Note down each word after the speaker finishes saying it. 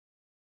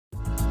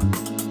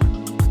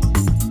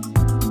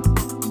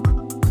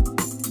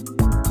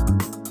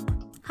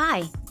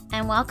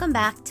and welcome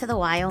back to the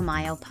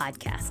WyoMyo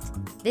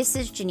podcast. This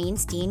is Janine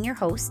Steen, your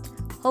host,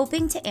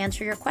 hoping to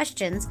answer your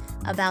questions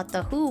about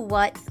the who,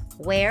 what,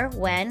 where,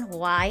 when,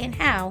 why, and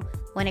how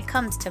when it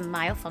comes to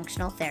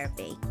myofunctional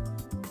therapy.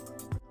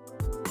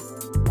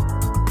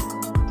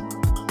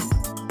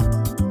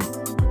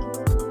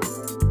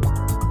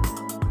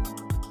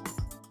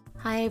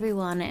 Hi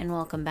everyone, and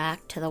welcome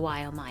back to the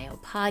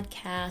WyoMyo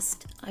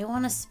podcast. I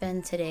want to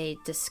spend today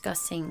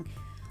discussing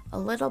a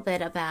little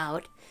bit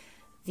about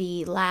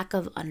the lack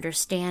of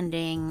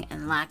understanding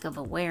and lack of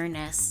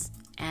awareness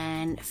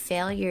and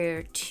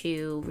failure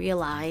to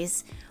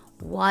realize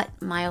what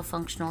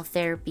myofunctional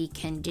therapy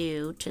can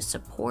do to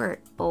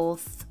support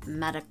both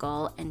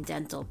medical and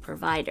dental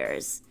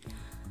providers.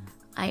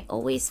 I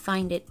always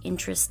find it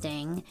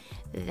interesting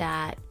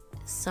that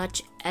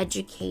such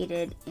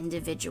educated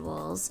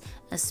individuals,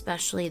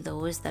 especially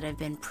those that have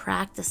been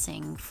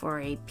practicing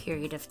for a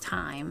period of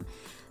time,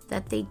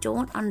 that they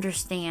don't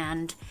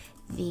understand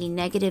the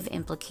negative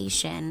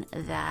implication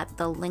that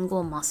the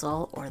lingual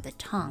muscle or the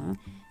tongue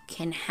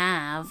can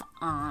have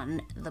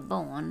on the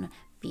bone,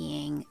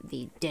 being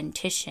the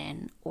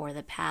dentition or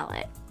the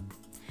palate.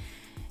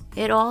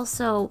 It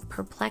also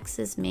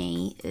perplexes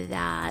me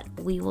that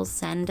we will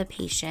send a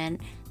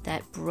patient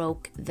that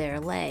broke their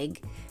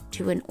leg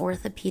to an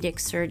orthopedic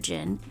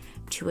surgeon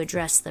to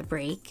address the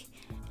break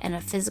and a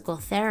physical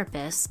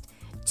therapist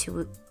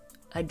to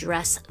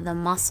address the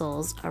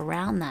muscles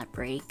around that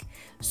break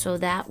so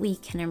that we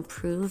can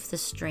improve the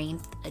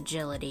strength,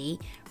 agility,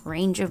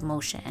 range of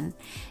motion,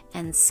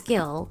 and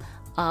skill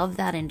of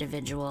that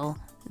individual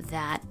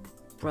that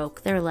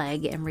broke their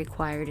leg and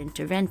required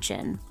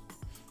intervention.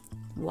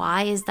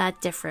 Why is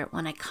that different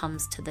when it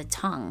comes to the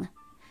tongue?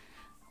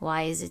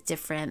 Why is it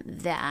different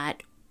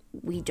that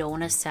we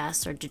don't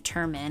assess or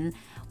determine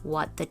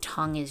what the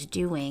tongue is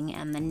doing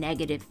and the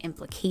negative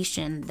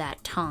implication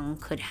that tongue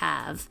could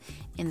have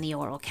in the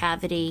oral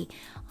cavity,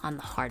 on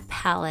the hard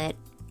palate,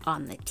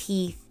 on the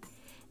teeth,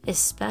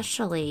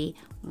 especially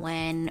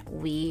when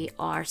we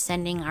are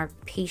sending our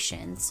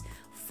patients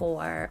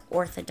for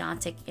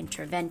orthodontic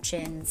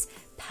interventions,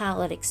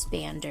 palate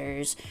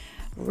expanders,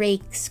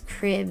 rakes,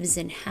 cribs,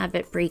 and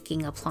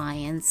habit-breaking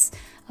appliances,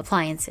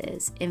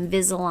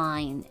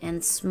 Invisalign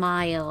and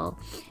Smile,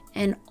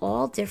 and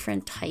all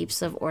different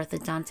types of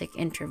orthodontic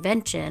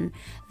intervention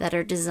that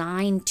are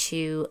designed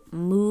to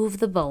move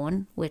the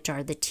bone, which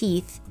are the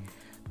teeth,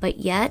 but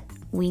yet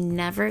we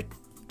never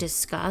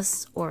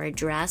discuss or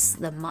address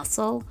the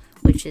muscle,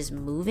 which is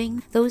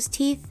moving those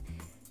teeth,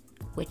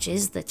 which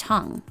is the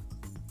tongue.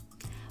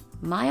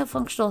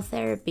 Myofunctional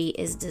therapy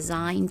is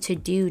designed to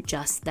do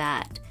just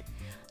that.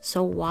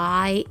 So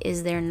why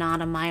is there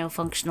not a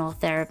myofunctional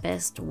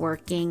therapist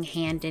working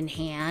hand in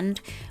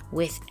hand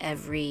with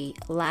every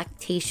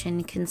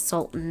lactation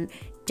consultant,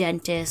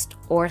 dentist,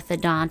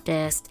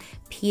 orthodontist,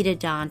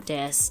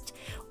 pedodontist,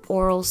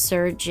 oral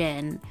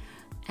surgeon,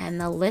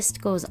 and the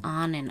list goes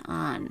on and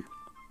on?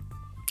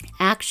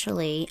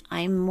 Actually,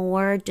 I'm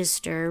more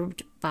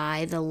disturbed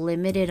by the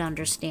limited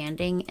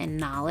understanding and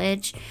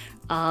knowledge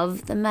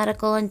of the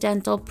medical and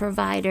dental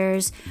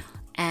providers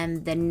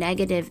and the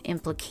negative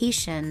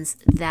implications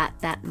that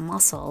that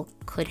muscle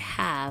could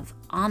have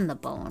on the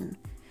bone.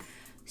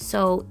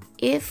 So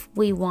if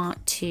we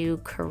want to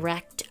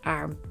correct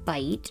our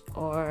bite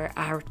or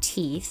our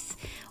teeth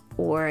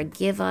or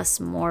give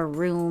us more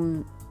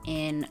room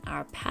in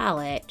our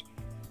palate,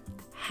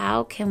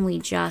 how can we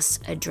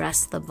just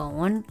address the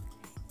bone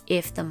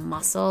if the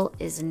muscle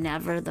is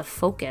never the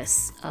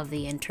focus of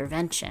the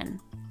intervention?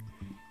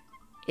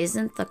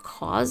 Isn't the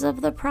cause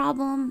of the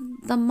problem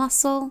the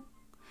muscle?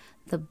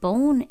 The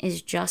bone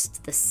is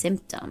just the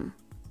symptom.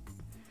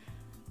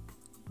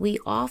 We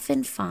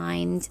often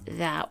find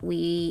that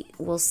we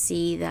will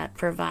see that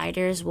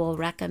providers will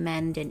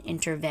recommend an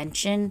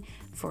intervention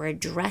for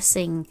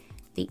addressing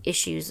the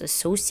issues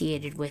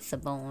associated with the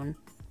bone,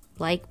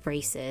 like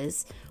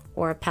braces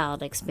or a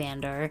palate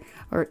expander,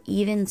 or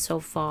even so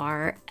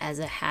far as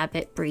a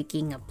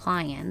habit-breaking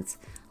appliance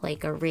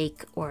like a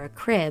rake or a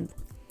crib.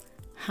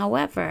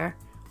 However,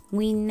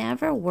 we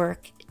never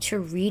work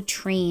to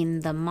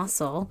retrain the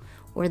muscle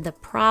or the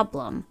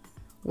problem,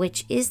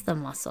 which is the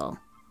muscle,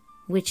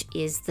 which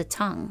is the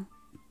tongue.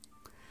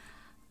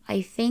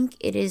 I think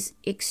it is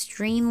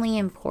extremely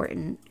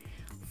important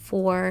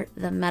for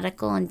the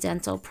medical and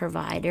dental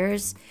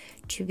providers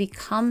to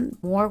become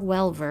more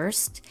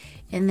well-versed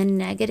in the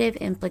negative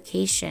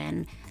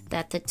implication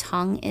that the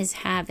tongue is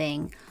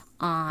having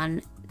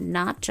on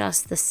not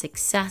just the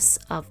success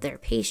of their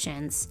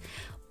patients,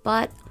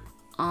 but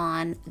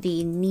on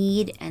the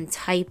need and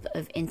type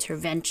of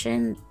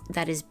intervention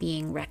that is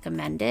being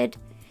recommended.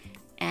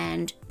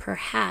 And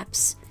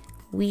perhaps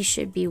we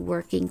should be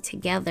working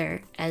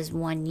together as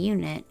one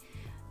unit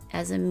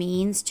as a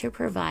means to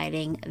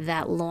providing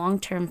that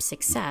long-term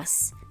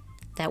success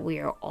that we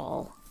are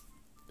all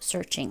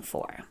searching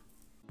for.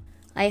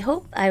 I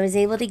hope I was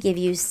able to give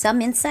you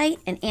some insight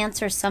and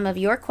answer some of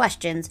your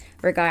questions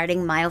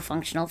regarding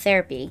myofunctional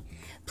therapy.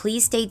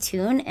 Please stay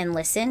tuned and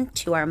listen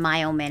to our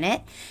Myo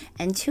Minute,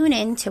 and tune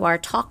in to our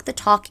Talk the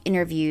Talk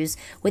interviews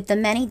with the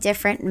many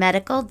different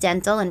medical,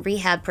 dental, and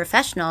rehab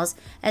professionals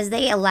as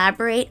they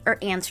elaborate or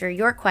answer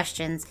your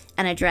questions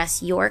and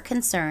address your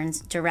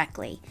concerns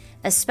directly,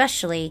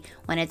 especially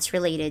when it's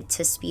related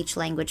to speech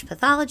language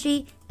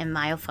pathology and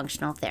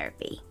myofunctional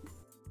therapy.